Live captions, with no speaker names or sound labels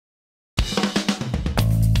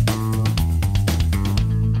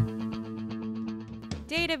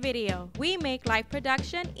Datavideo, we make live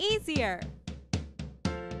production easier.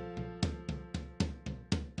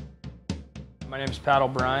 My name is Pat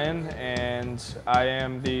O'Brien, and I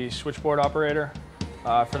am the switchboard operator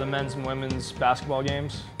for the men's and women's basketball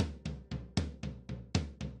games.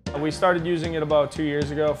 We started using it about 2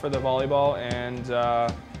 years ago for the volleyball, and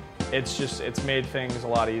it's made things a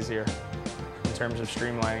lot easier in terms of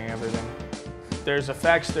streamlining everything. There's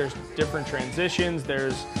effects, there's different transitions,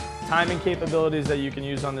 there's timing capabilities that you can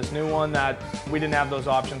use on this new one that we didn't have those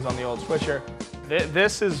options on the old switcher.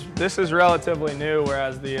 This is relatively new,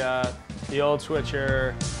 whereas the old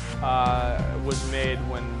switcher was made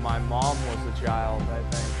when my mom was a child, I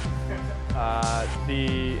think.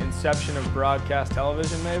 The inception of broadcast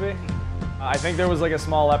television, maybe. I think there was like a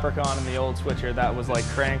small leprechaun in the old switcher that was like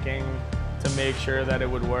cranking to make sure that it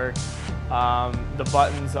would work. The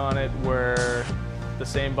buttons on it were the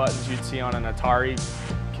same buttons you'd see on an Atari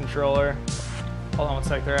controller. Hold on one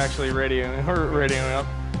sec, they're actually radioing up.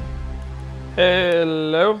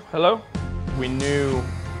 Hello, hello. We knew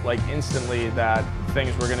like instantly that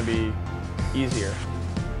things were going to be easier,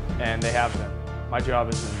 and they have been. My job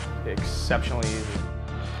is exceptionally easy.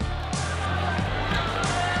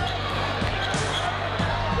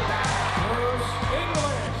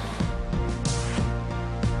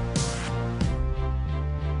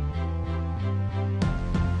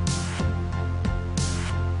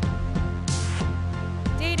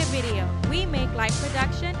 Datavideo, we make live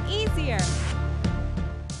production easier.